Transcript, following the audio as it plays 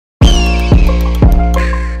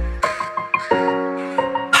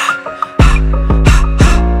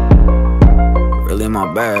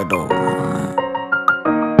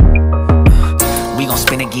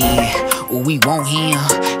want him,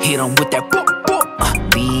 hit him with that boop, boop.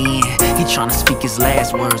 Then he tryna speak his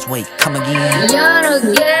last words. Wait, come again. Y'all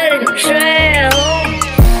don't get it, trail.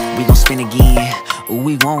 We gon' spin again.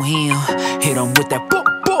 We want him, hit him with that boop,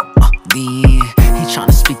 boop. Then he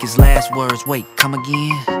tryna speak his last words. Wait, come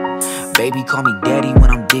again. Baby, call me daddy when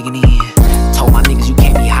I'm digging in. Told my niggas you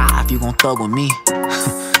can't be high if you gon' thug with me.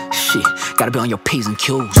 Shit, gotta be on your P's and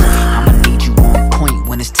Q's. I'ma need you on point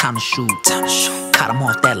when it's time to shoot. Caught him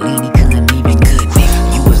off that lean, he couldn't even good.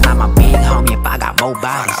 You was not my big homie if I got more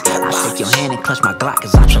bodies. I shake your hand and clutch my Glock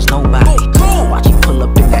cause I trust nobody. Watch you pull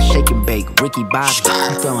up in that shake and bake, Ricky Bobby.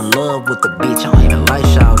 You fell in love with the bitch, I don't even like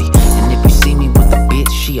shawty. And if you see me with the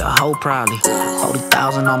bitch, she a hoe probably.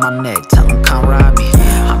 40,000 on my neck, tell him come rob me.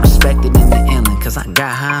 I'm respected in the inland cause I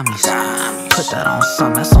got homies. Put that on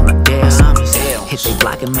something, that's on the dead homies. Hit they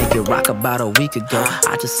block and make it rock about a week ago.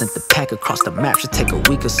 I just sent the pack across the map, should take a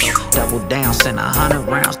week or so. Double down, send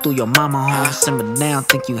 100 rounds through your mama home. Simmer down,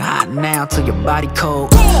 think you hot now till your body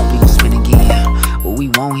cold. We gon' spin again, we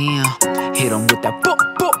want him, hit him with that boop,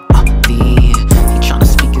 boop. Then he tryna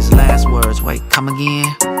speak his last words. Wait, come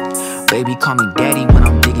again. Baby, call me daddy when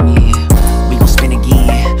I'm digging in. We gon' spin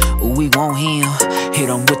again, we want him, hit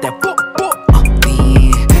him with that boop, boop.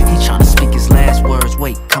 Then he tryna speak his last words.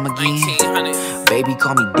 Wait, come again. Baby,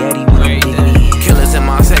 call me daddy when I'm digging in. Killers in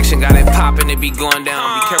my section, got it poppin', it be going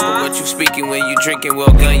down. Be careful what you speaking when you drinking,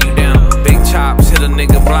 we'll gun you down. Big chops, hit a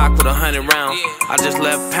nigga block with 100 rounds. I just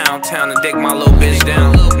left Pound Town and dick my little bitch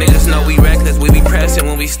down. Niggas know we reckless, we be pressing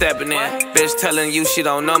when we steppin' in. Bitch telling you she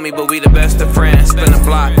don't know me, but we the best of friends. Spin a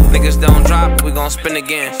block, niggas don't drop, we gon' spin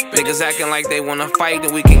again. Niggas acting like they wanna fight,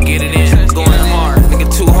 then we can get it in. Going hard,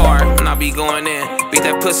 nigga too hard, and I be going in. Beat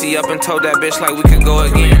that pussy up and told that bitch like we could go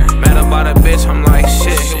again. Mad about a bitch, I'm like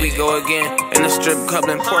shit, here we go again. In the strip club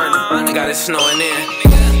in Portland, got it snowing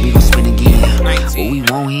in. We gon' spin again, we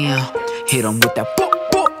want him, hit him with that boop,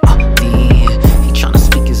 boop. Then he tryna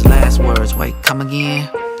speak his last words. Wait, come again.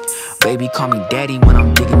 Baby, call me daddy when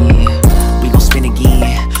I'm digging in. We gon' spin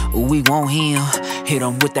again, we want him, hit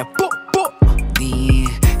him with that boop, boop.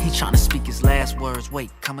 Then he tryna speak his last words. Wait,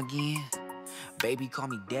 come again. Baby, call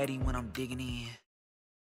me daddy when I'm digging in.